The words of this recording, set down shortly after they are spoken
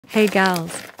Hey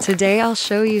gals, today I'll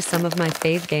show you some of my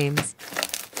fave games.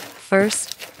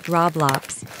 First,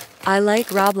 Roblox. I like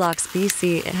Roblox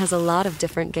BC, it has a lot of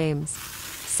different games.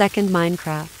 Second,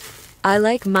 Minecraft. I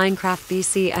like Minecraft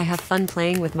BC, I have fun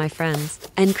playing with my friends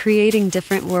and creating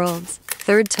different worlds.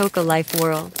 Third, Toca Life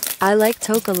World. I like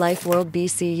Toca Life World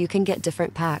BC, you can get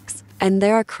different packs, and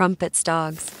there are Crumpets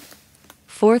dogs.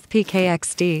 Fourth,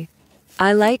 PKXD.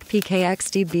 I like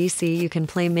PKXD BC, you can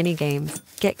play mini games,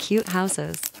 get cute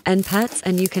houses and pets,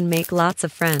 and you can make lots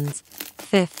of friends.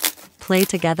 Fifth, Play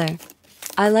Together.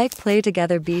 I like Play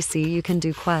Together BC, you can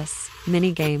do quests,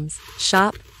 mini games,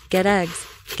 shop, get eggs,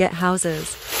 get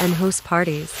houses, and host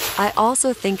parties. I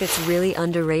also think it's really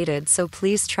underrated, so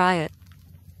please try it.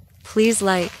 Please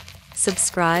like,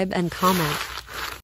 subscribe, and comment.